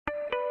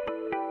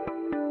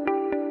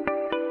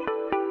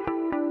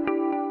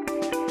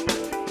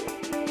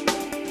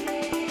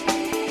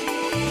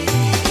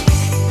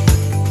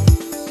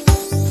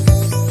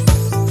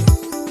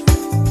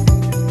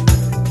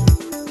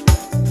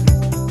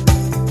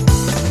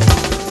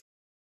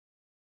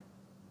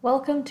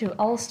Welcome to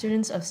all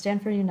students of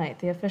Stanford Unite,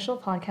 the official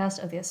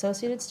podcast of the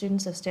Associated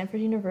Students of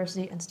Stanford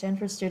University and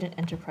Stanford Student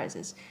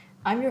Enterprises.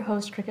 I'm your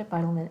host, Cricket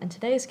Beidelman, and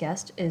today's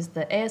guest is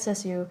the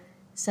ASSU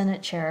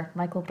Senate Chair,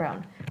 Michael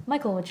Brown.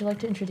 Michael, would you like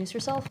to introduce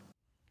yourself?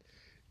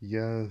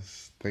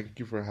 Yes, thank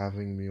you for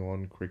having me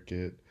on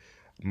Cricket.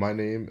 My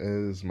name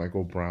is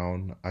Michael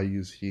Brown. I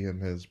use he, him,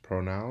 his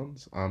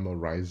pronouns. I'm a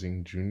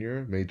rising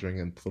junior majoring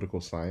in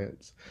political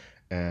science,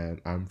 and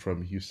I'm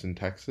from Houston,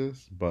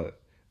 Texas, but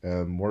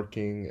am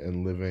working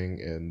and living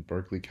in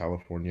Berkeley,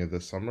 California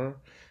this summer.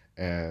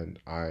 And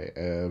I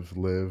have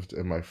lived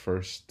in my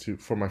first 2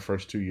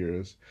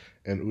 years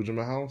in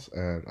Ujima House,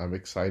 and I'm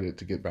excited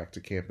to get back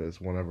to campus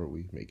whenever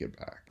we make it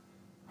back.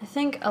 I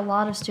think a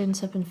lot of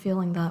students have been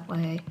feeling that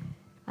way.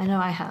 I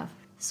know I have.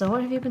 So,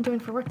 what have you been doing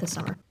for work this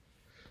summer?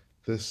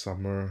 This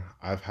summer,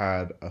 I've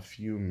had a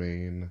few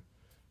main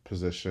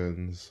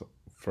positions.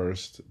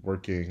 First,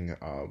 working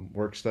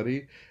work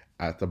study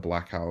at the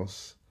Black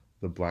House,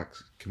 the Black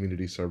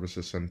Community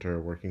Services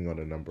Center, working on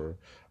a number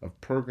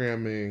of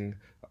programming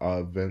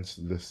events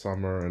this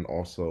summer and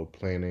also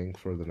planning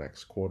for the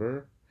next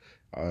quarter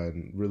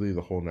and really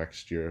the whole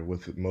next year,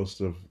 with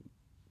most of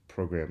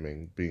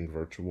programming being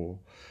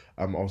virtual.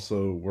 I'm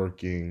also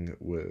working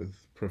with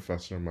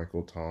Professor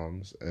Michael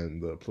Toms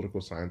and the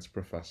political science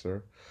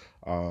professor,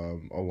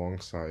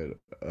 alongside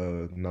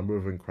a number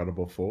of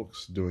incredible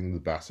folks doing the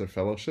Vassar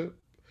Fellowship.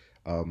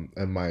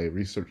 And my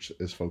research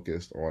is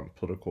focused on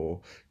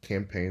political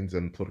campaigns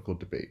and political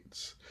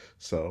debates.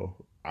 So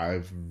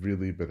I've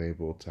really been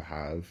able to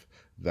have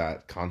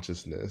that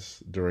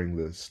consciousness during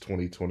this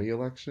 2020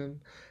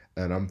 election.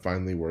 And I'm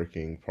finally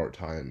working part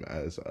time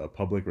as a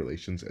public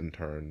relations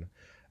intern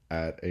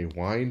at a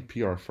wine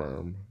PR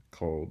firm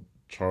called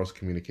Charles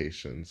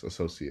Communications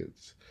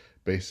Associates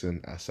based in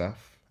SF.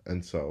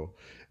 And so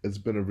it's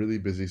been a really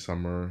busy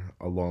summer,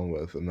 along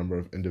with a number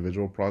of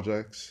individual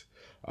projects,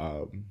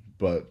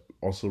 but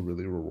also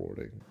really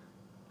rewarding.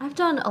 I've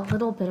done a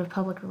little bit of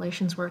public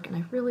relations work and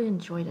I've really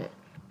enjoyed it.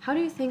 How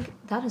do you think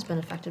that has been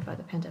affected by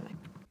the pandemic?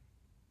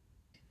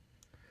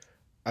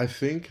 I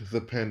think the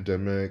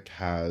pandemic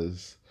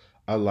has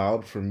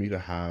allowed for me to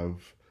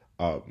have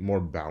more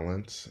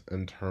balance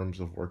in terms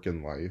of work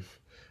and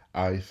life.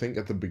 I think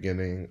at the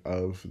beginning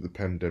of the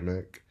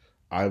pandemic,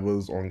 I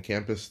was on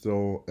campus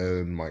still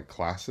in my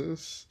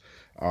classes,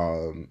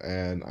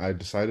 and I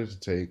decided to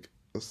take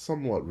a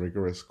somewhat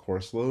rigorous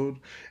course load.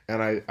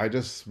 And I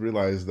just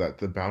realized that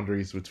the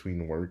boundaries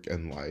between work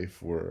and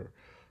life were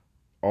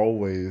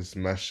always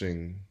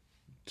meshing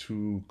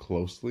too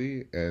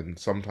closely, and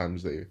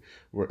sometimes they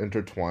were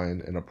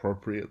intertwined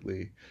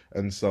inappropriately.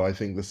 And so I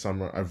think this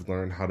summer I've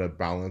learned how to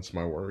balance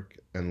my work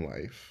and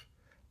life,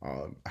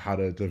 how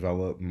to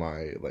develop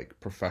my like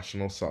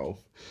professional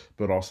self,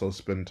 but also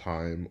spend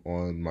time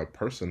on my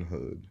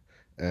personhood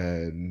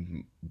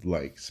and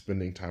like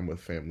spending time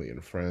with family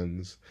and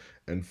friends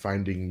and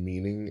finding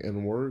meaning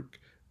in work,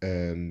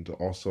 and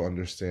also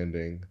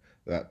understanding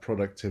that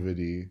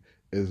productivity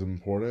is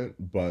important,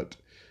 but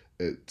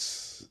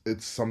it's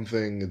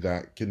something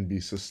that can be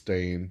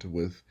sustained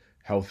with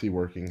healthy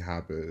working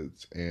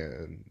habits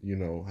and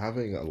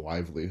having a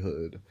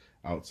livelihood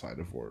outside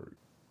of work.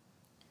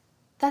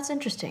 That's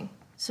interesting.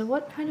 So,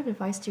 what kind of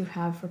advice do you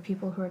have for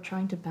people who are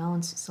trying to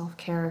balance self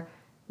care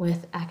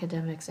with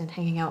academics and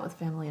hanging out with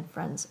family and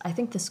friends? I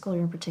think this school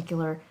year in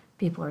particular,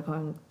 people are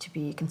going to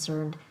be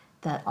concerned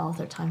that all of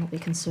their time will be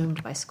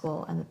consumed by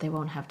school and that they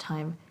won't have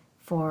time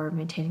for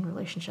maintaining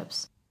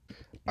relationships.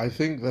 I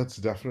think that's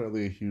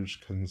definitely a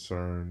huge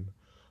concern,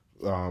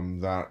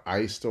 that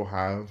I still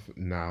have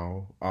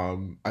now.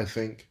 I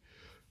think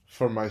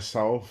for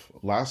myself,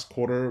 last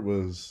quarter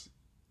was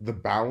the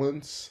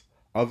balance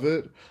of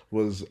it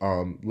was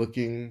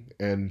looking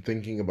and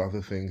thinking about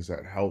the things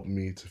that help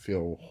me to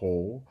feel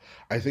whole.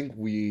 I think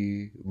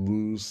we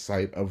lose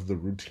sight of the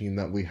routine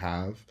that we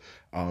have,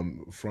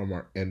 from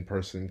our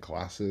in-person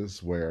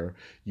classes, where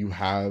you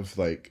have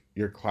like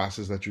your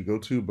classes that you go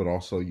to, but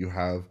also you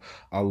have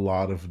a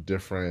lot of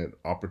different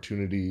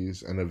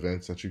opportunities and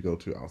events that you go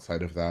to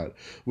outside of that,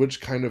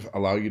 which kind of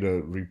allow you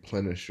to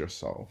replenish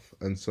yourself.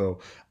 And so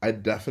I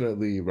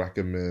definitely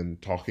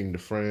recommend talking to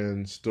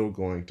friends, still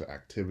going to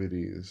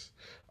activities,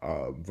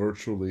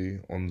 virtually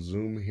on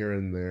Zoom here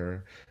and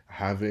there,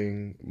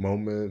 having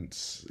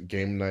moments,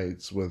 game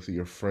nights with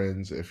your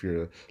friends if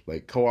you're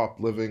like co op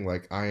living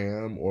like I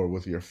am, or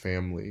with your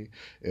family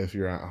if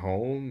you're at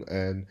home,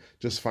 and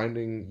just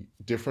finding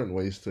different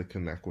ways to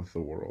connect with the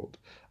world.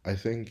 I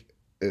think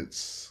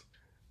it's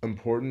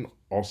important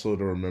also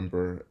to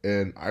remember,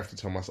 and I have to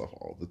tell myself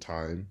all the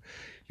time,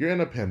 you're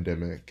in a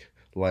pandemic.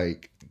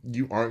 Like,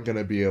 you aren't going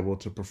to be able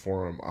to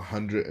perform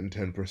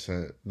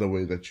 110% the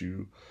way that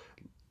you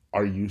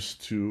are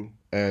used to,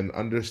 and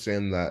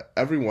understand that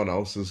everyone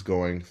else is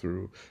going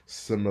through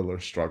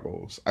similar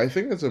struggles. I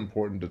think it's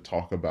important to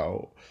talk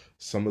about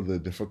some of the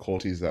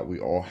difficulties that we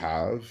all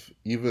have,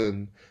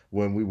 even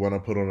when we want to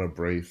put on a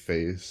brave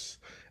face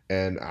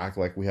and act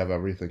like we have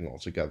everything all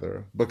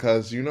together.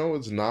 Because,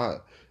 it's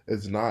not.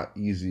 it's not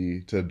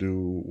easy to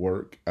do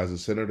work as a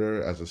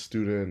senator, as a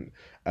student,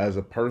 as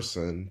a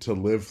person to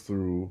live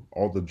through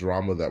all the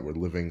drama that we're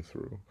living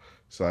through.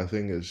 So I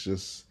think it's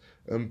just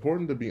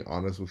important to be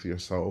honest with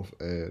yourself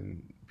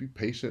and be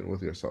patient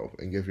with yourself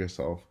and give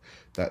yourself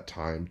that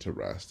time to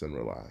rest and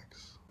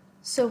relax.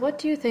 So, what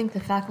do you think the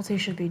faculty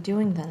should be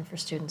doing then for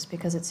students?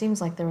 Because it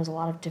seems like there was a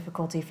lot of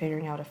difficulty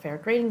figuring out a fair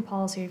grading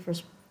policy for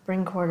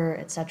spring quarter,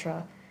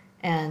 etc.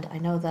 And I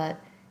know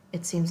that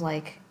it seems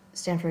like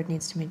Stanford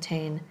needs to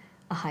maintain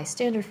a high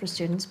standard for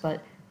students,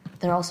 but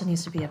there also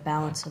needs to be a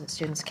balance so that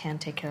students can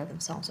take care of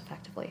themselves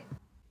effectively.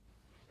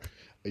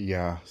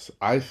 Yes,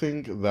 I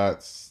think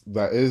it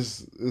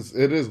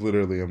is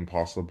literally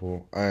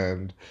impossible,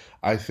 and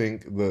I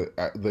think the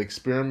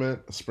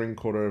experiment spring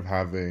quarter of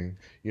having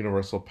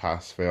universal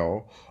pass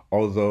fail,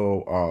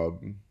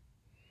 although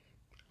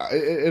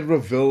it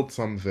revealed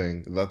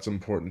something that's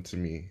important to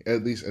me,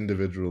 at least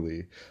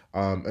individually,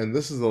 and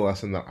this is the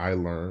lesson that I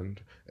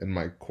learned in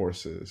my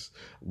courses.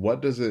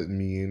 What does it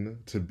mean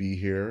to be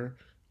here,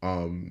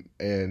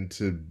 and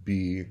to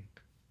be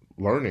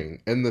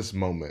learning in this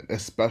moment,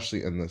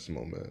 especially in this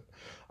moment.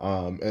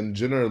 And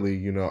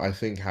generally, I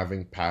think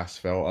having pass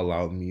fail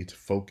allowed me to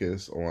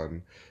focus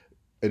on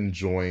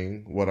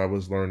enjoying what I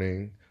was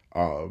learning,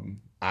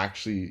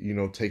 actually,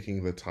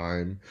 taking the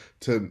time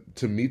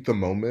to meet the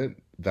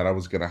moment that I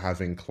was gonna have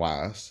in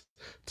class,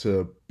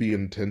 to be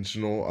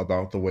intentional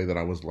about the way that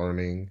I was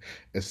learning,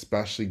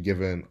 especially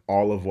given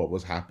all of what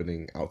was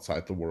happening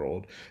outside the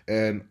world.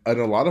 And in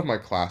a lot of my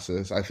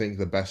classes, I think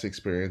the best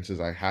experiences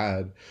I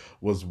had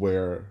was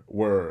where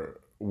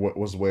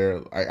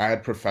I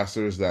had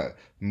professors that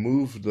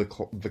moved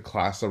the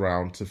class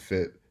around to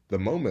fit the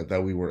moment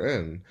that we were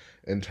in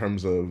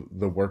terms of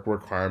the work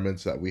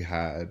requirements that we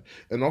had,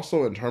 and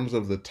also in terms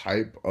of the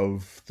type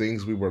of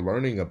things we were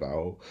learning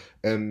about.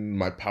 In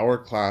my power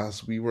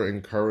class, we were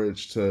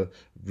encouraged to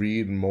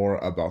read more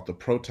about the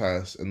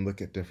protests and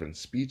look at different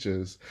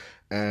speeches.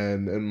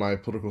 And in my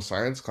political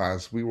science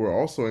class, we were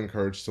also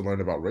encouraged to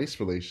learn about race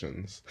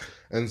relations.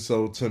 And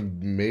so to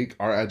make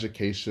our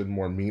education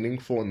more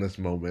meaningful in this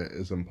moment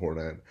is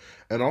important.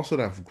 And also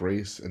to have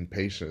grace and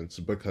patience,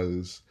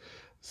 because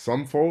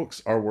some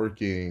folks are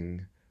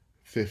working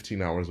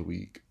 15 hours a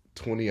week,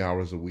 20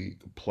 hours a week,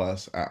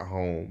 plus at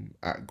home,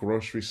 at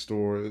grocery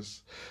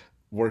stores,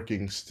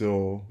 working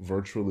still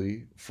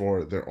virtually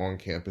for their on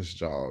campus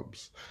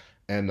jobs.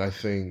 And I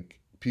think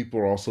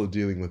people are also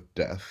dealing with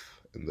death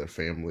in their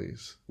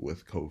families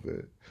with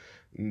COVID.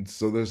 And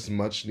so there's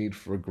much need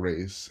for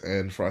grace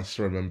and for us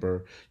to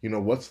remember,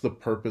 what's the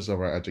purpose of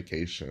our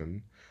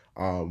education?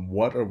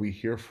 What are we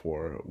here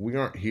for? We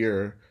aren't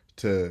here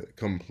to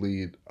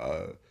complete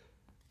a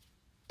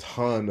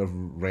ton of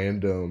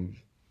random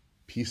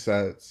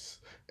PSETs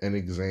and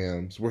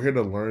exams. We're here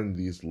to learn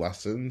these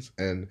lessons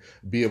and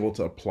be able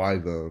to apply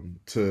them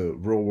to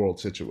real world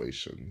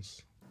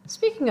situations.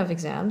 Speaking of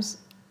exams,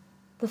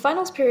 the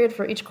finals period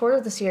for each quarter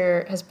this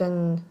year has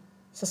been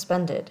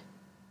suspended,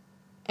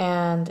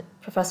 and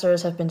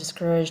professors have been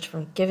discouraged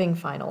from giving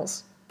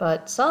finals,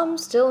 but some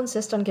still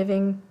insist on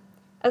giving,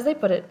 as they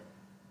put it,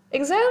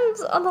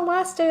 exams on the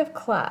last day of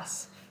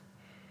class.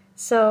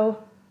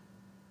 So,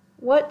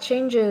 what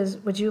changes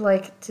would you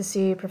like to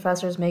see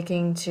professors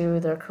making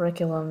to their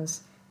curriculums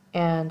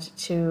and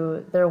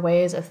to their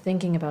ways of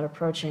thinking about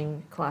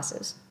approaching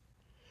classes?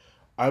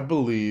 I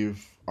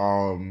believe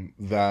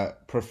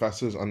that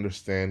professors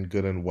understand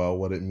good and well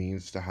what it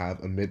means to have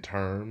a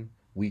midterm,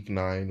 week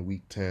 9,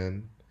 week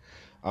 10.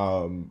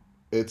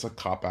 It's a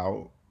cop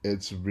out.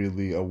 It's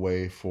really a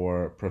way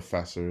for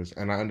professors,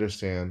 and I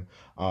understand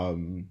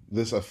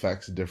this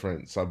affects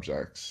different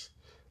subjects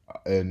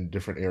in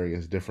different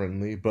areas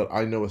differently, but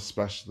I know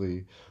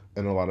especially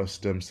in a lot of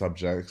STEM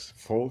subjects,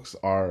 folks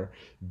are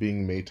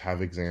being made to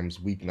have exams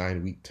week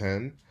 9, week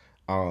 10,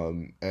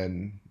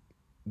 and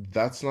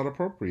that's not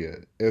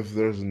appropriate. If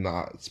there's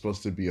not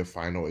supposed to be a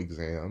final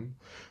exam,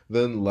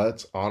 then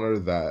let's honor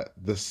that,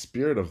 the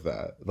spirit of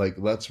that. Like,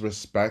 let's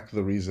respect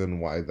the reason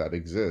why that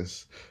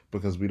exists,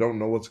 because we don't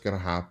know what's going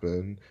to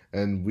happen,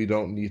 and we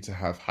don't need to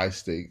have high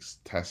stakes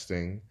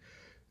testing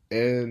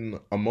in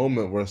a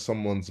moment where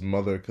someone's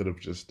mother could have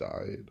just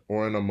died,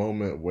 or in a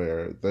moment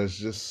where there's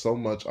just so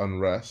much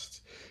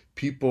unrest.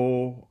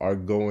 People are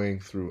going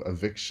through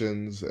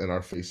evictions and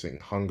are facing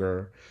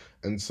hunger.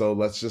 And so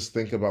let's just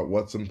think about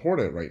what's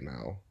important right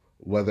now.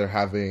 Whether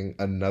having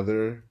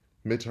another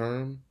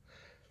midterm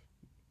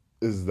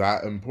is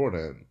that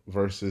important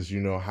versus,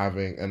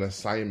 having an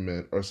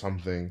assignment or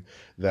something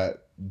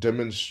that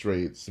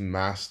demonstrates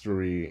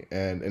mastery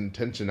and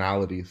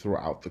intentionality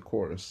throughout the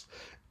course,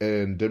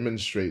 and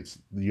demonstrates,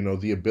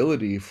 the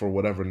ability for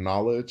whatever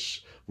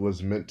knowledge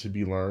was meant to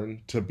be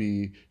learned to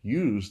be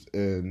used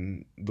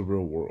in the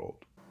real world.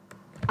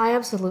 I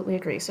absolutely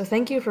agree. So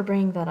thank you for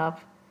bringing that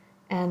up.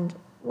 And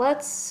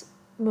let's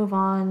move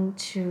on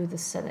to the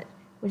Senate.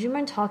 Would you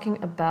mind talking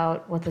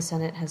about what the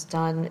Senate has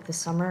done this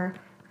summer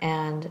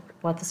and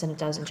what the Senate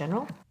does in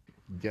general?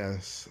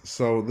 Yes.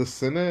 So the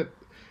Senate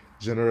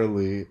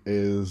generally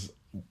is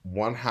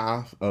one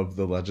half of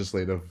the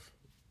legislative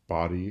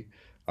body.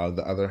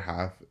 The other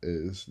half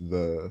is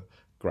the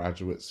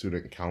Graduate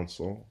Student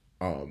Council.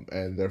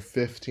 And there are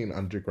 15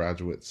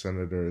 undergraduate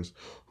senators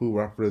who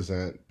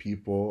represent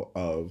people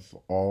of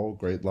all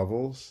grade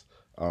levels,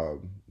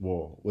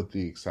 well, with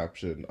the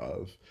exception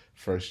of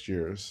first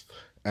years,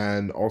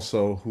 and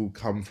also who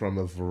come from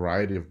a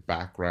variety of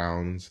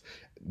backgrounds,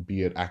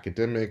 be it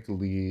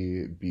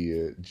academically, be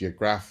it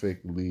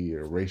geographically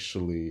or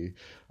racially,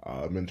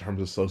 in terms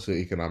of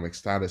socioeconomic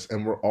status.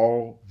 And we're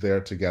all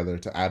there together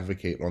to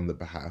advocate on the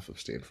behalf of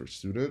Stanford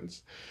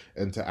students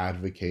and to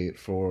advocate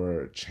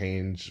for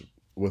change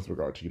with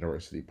regard to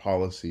university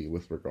policy,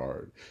 with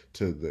regard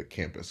to the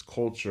campus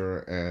culture,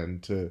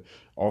 and to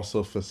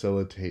also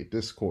facilitate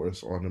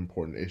discourse on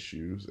important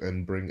issues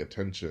and bring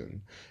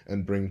attention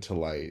and bring to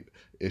light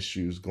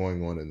issues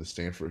going on in the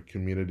Stanford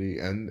community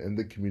and in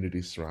the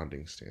community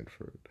surrounding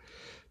Stanford.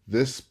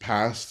 This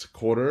past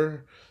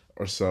quarter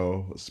or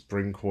so,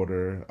 spring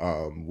quarter,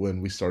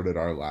 when we started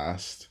our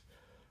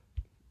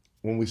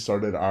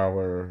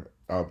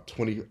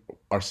 20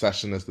 our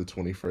session as the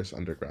 21st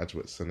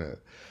undergraduate senate,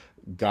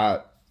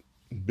 got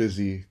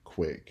busy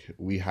quick.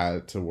 We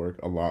had to work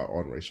a lot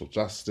on racial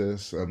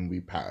justice, and we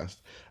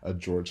passed a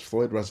George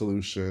Floyd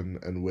resolution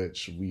in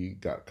which we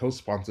got co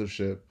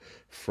sponsorship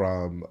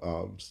from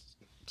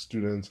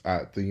students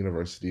at the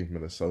University of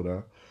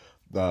Minnesota.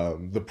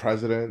 The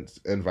president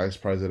and vice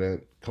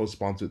president co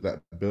sponsored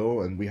that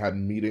bill, and we had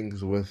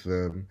meetings with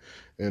them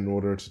in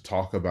order to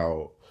talk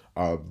about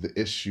the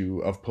issue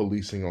of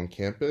policing on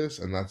campus.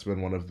 And that's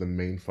been one of the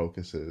main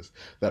focuses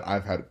that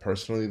I've had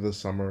personally this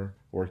summer,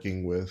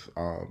 working with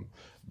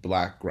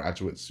Black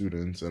graduate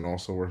students and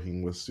also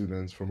working with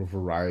students from a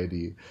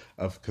variety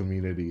of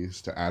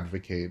communities to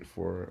advocate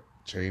for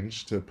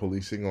change to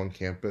policing on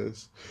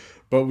campus.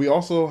 But we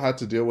also had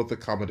to deal with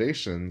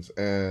accommodations,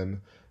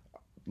 and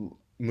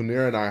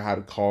Munir and I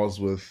had calls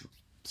with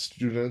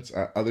students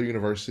at other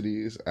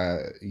universities,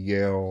 at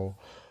Yale,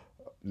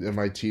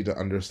 MIT, to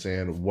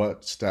understand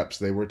what steps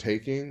they were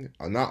taking,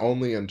 not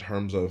only in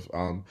terms of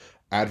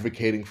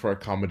advocating for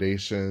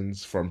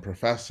accommodations from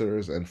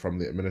professors and from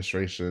the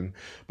administration,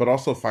 but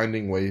also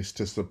finding ways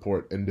to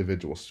support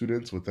individual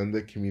students within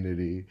the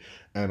community,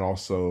 and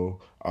also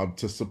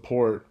to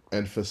support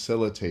and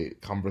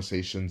facilitate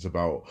conversations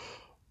about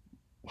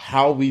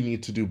how we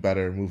need to do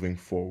better moving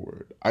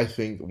forward. I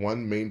think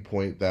one main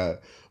point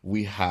that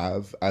we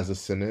have as a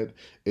Synod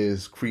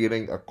is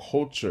creating a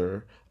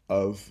culture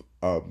of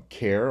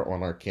care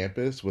on our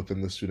campus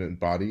within the student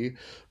body,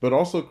 but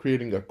also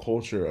creating a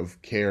culture of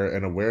care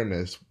and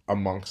awareness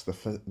amongst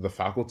the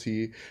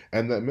faculty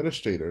and the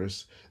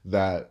administrators,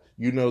 that,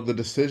 you know, the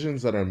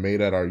decisions that are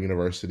made at our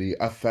university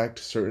affect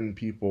certain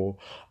people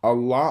a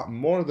lot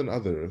more than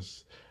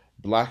others.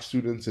 Black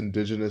students,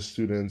 indigenous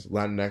students,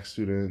 Latinx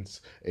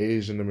students,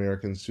 Asian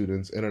American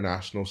students,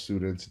 international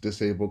students,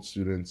 disabled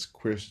students,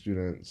 queer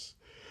students,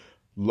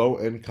 low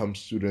income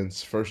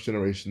students, first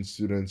generation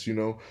students. You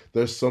know,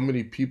 there's so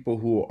many people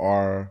who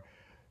are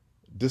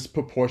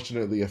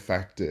disproportionately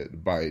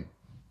affected by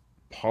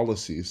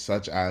policies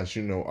such as,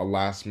 you know, a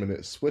last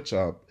minute switch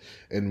up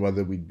in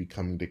whether we'd be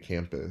coming to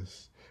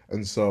campus.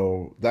 And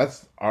so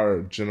that's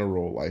our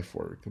general life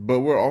work.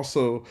 But we're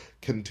also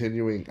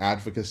continuing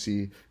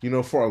advocacy, you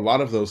know, for a lot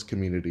of those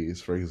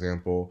communities. For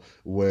example,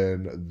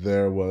 when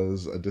there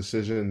was a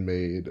decision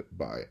made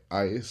by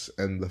ICE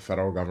and the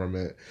federal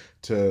government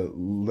to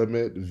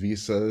limit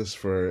visas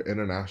for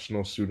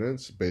international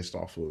students based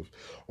off of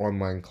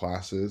online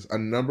classes, a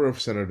number of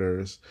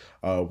senators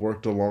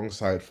worked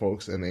alongside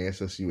folks in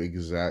ASSU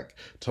exec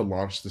to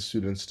launch the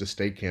Students to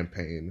Stay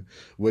campaign,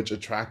 which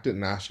attracted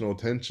national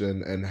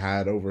attention and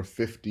had over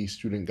 50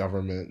 student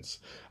governments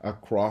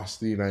across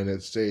the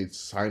United States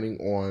signing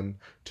on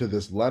to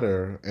this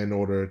letter in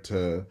order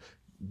to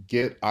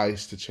get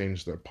ICE to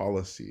change their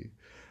policy.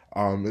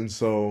 And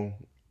so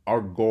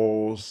our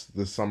goals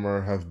this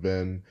summer have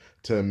been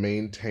to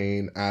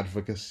maintain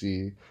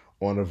advocacy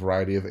on a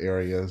variety of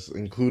areas,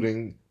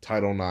 including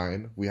Title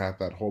IX. We had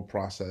that whole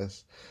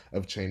process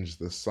of change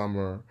this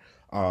summer,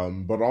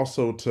 but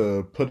also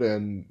to put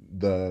in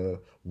the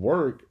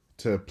work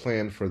to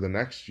plan for the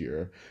next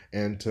year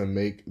and to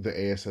make the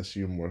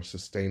ASSU more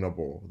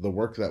sustainable, the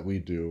work that we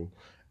do,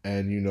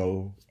 and, you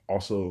know,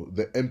 also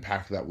the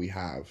impact that we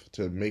have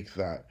to make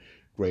that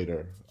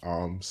greater.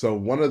 So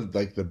one of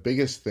like the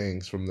biggest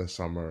things from this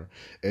summer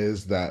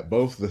is that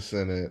both the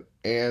Senate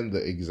and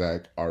the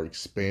exec are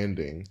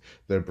expanding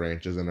their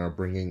branches and are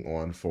bringing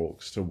on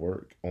folks to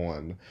work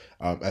on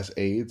as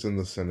aides in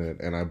the Senate,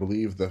 and I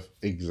believe the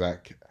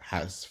exec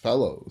has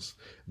fellows.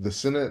 The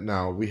Senate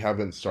now, we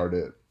haven't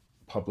started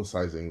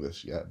publicizing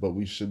this yet, but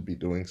we should be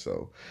doing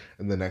so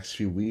in the next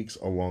few weeks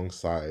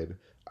alongside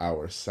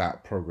our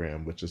SAP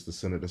program, which is the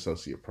Senate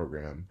Associate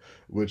Program,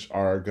 which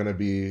are going to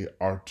be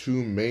our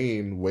two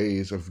main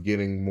ways of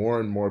getting more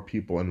and more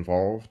people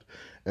involved,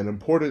 and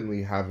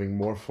importantly, having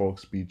more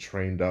folks be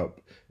trained up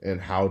in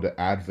how to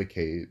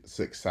advocate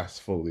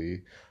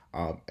successfully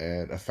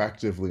and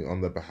effectively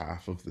on the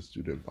behalf of the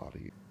student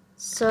body.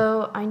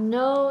 So I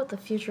know the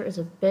future is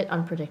a bit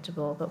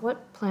unpredictable, but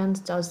what plans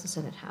does the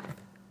Senate have?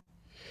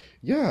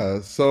 Yeah,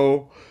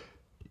 so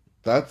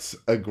that's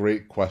a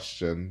great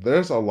question.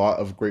 There's a lot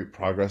of great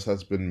progress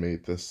that's been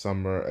made this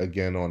summer,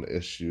 again, on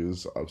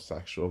issues of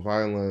sexual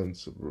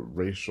violence,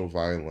 racial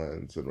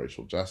violence, and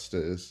racial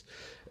justice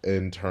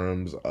in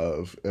terms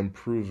of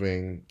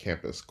improving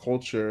campus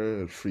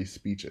culture, free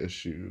speech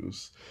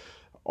issues,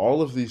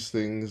 all of these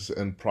things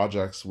and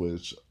projects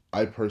which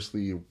I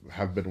personally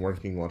have been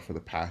working on for the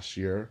past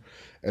year,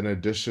 in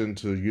addition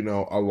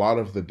to, a lot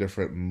of the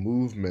different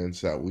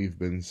movements that we've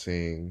been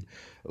seeing,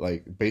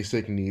 like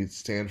Basic Needs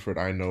Stanford,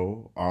 I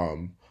know,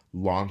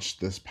 launched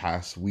this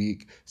past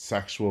week,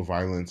 Sexual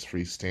Violence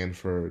Free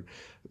Stanford.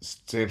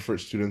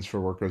 Stanford Students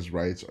for Workers'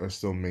 Rights are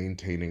still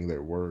maintaining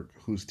their work,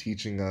 Who's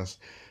Teaching Us,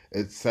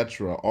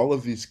 etc. All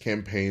of these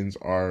campaigns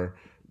are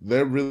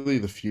they're really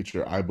the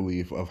future, I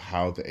believe, of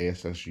how the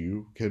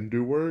ASSU can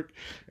do work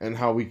and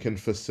how we can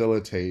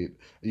facilitate,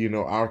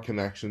 our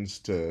connections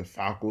to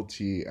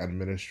faculty,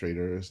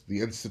 administrators,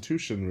 the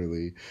institution,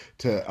 really,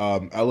 to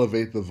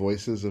elevate the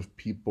voices of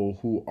people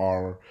who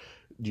are,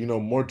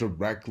 more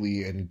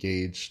directly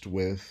engaged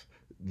with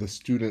the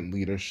student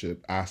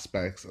leadership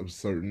aspects of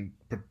certain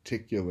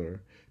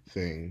particular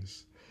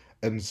things.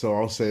 And so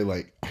I'll say,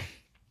 like,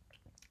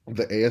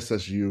 the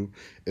ASSU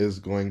is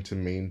going to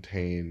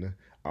maintain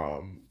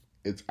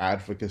its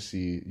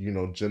advocacy,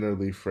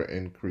 generally for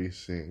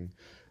increasing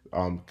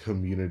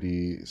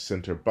community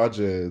center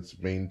budgets,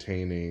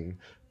 maintaining,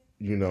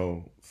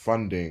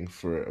 funding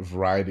for a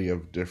variety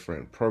of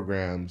different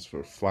programs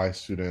for fly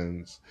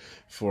students,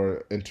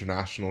 for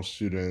international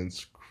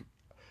students,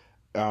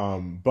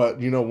 but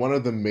one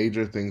of the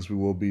major things we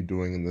will be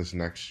doing in this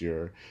next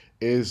year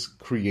is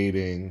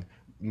creating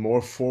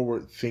more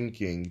forward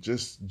thinking,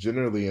 just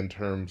generally in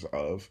terms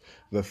of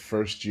the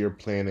first year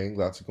planning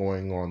that's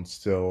going on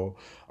still,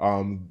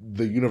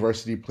 the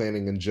university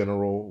planning in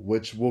general,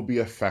 which will be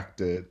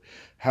affected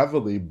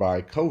heavily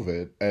by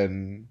COVID.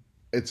 And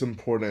it's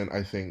important,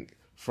 I think,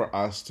 for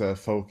us to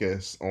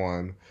focus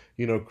on,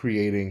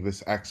 creating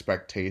this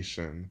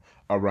expectation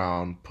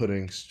around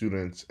putting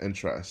students'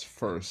 interests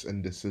first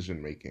in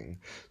decision making.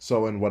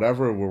 So, in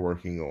whatever we're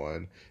working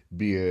on,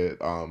 be it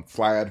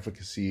fly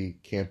advocacy,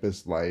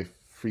 campus life,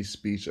 free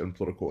speech and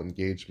political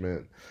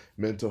engagement,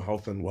 mental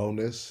health and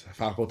wellness,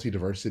 faculty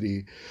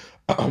diversity,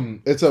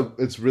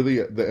 it's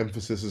really the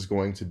emphasis is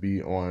going to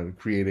be on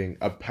creating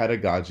a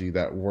pedagogy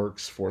that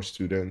works for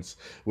students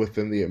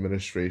within the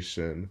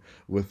administration,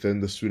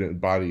 within the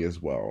student body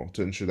as well,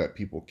 to ensure that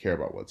people care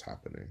about what's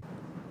happening.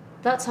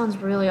 That sounds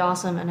really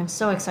awesome, and I'm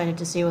so excited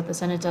to see what the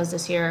Senate does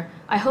this year.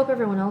 I hope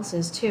everyone else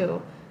is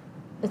too.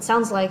 It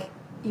sounds like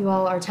you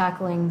all are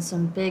tackling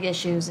some big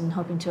issues and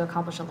hoping to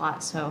accomplish a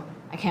lot, so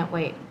I can't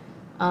wait.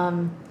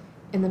 Um,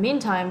 in the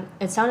meantime,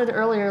 it sounded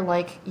earlier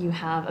like you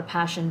have a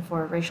passion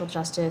for racial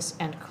justice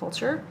and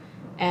culture,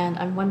 and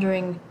I'm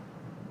wondering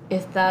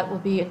if that will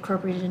be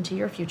incorporated into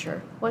your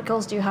future. What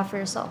goals do you have for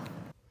yourself?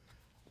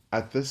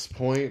 At this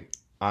point,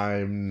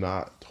 I'm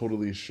not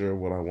totally sure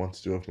what I want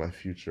to do with my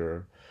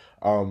future.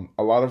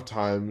 A lot of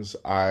times,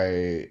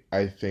 I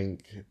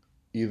think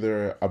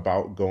either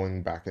about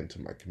going back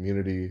into my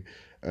community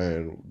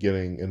and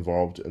getting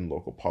involved in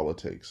local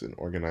politics and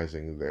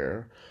organizing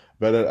there.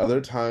 But at other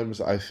times,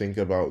 I think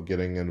about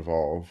getting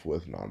involved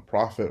with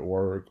nonprofit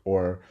work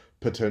or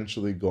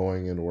potentially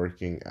going and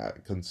working at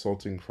a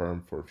consulting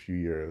firm for a few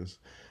years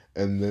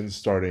and then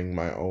starting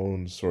my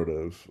own sort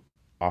of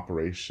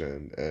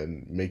operation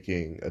and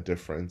making a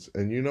difference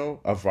and in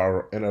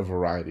a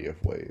variety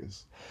of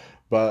ways.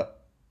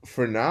 But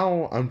for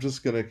now, I'm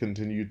just going to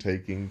continue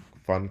taking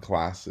fun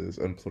classes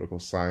in political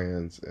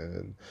science,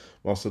 and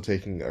I'm also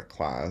taking a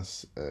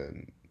class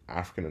in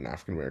African and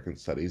African American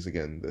studies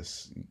again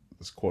this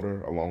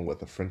quarter, along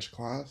with a French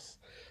class.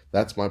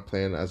 That's my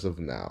plan as of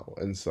now.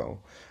 And so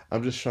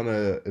I'm just trying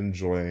to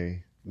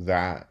enjoy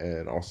that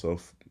and also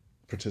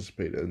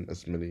participate in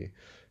as many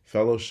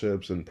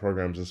fellowships and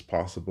programs as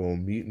possible,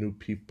 meet new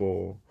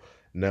people,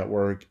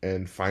 network,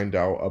 and find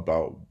out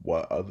about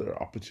what other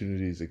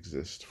opportunities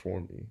exist for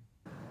me.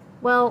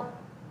 Well,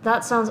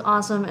 that sounds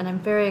awesome, and I'm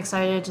very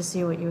excited to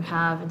see what you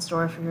have in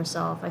store for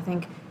yourself. I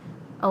think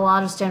a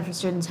lot of Stanford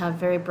students have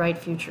very bright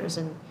futures,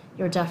 and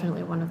you're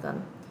definitely one of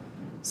them.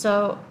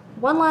 So,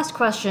 one last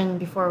question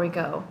before we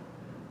go.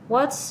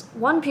 What's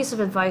one piece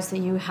of advice that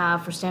you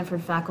have for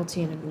Stanford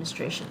faculty and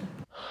administration?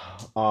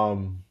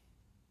 Um,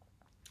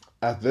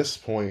 at this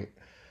point,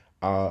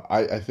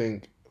 I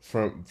think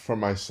for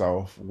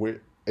myself,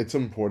 it's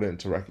important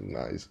to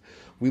recognize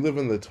we live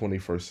in the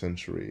 21st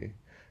century,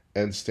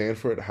 and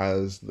Stanford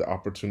has the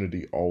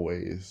opportunity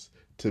always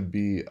to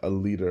be a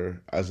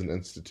leader as an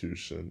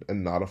institution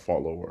and not a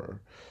follower.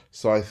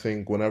 So I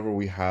think whenever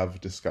we have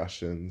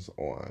discussions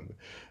on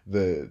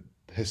the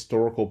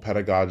historical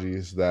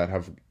pedagogies that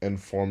have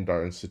informed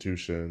our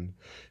institution,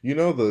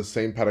 the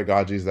same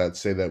pedagogies that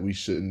say that we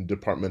shouldn't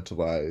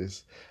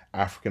departmentalize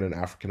African and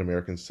African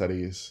American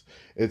studies,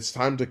 it's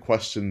time to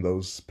question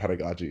those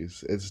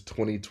pedagogies. It's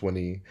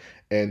 2020,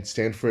 and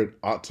Stanford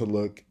ought to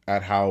look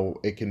at how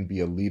it can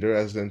be a leader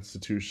as an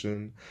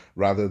institution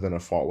rather than a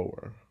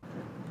follower.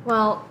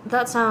 Well,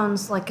 that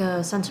sounds like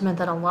a sentiment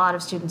that a lot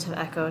of students have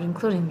echoed,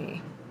 including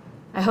me.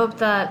 I hope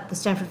that the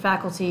Stanford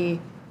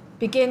faculty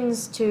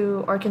begins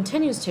to, or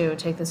continues to,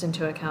 take this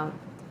into account.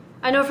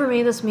 I know for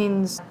me this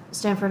means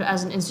Stanford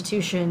as an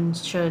institution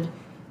should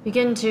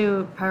begin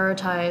to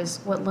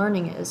prioritize what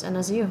learning is, and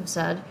as you have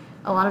said,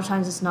 a lot of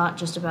times it's not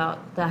just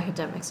about the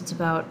academics, it's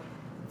about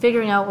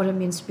figuring out what it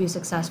means to be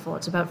successful,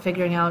 it's about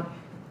figuring out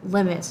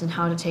limits and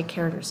how to take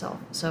care of yourself.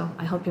 So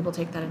I hope people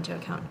take that into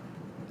account.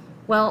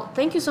 Well,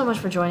 thank you so much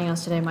for joining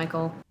us today,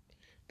 Michael.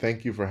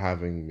 Thank you for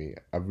having me.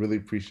 I really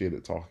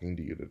appreciated talking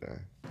to you today.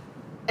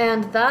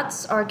 And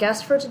that's our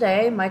guest for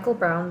today, Michael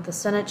Brown, the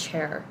Senate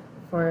Chair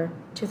for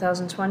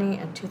 2020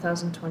 and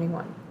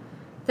 2021.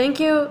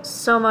 Thank you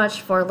so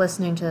much for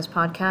listening to this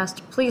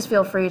podcast. Please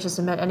feel free to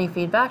submit any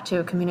feedback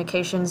to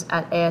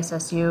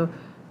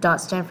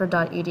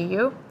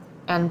communications@asssu.stanford.edu,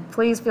 and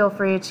please feel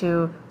free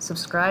to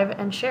subscribe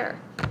and share.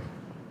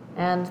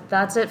 And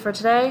that's it for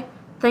today.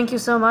 Thank you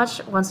so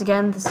much. Once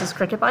again, this is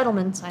Cricket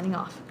Beidelman signing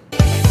off.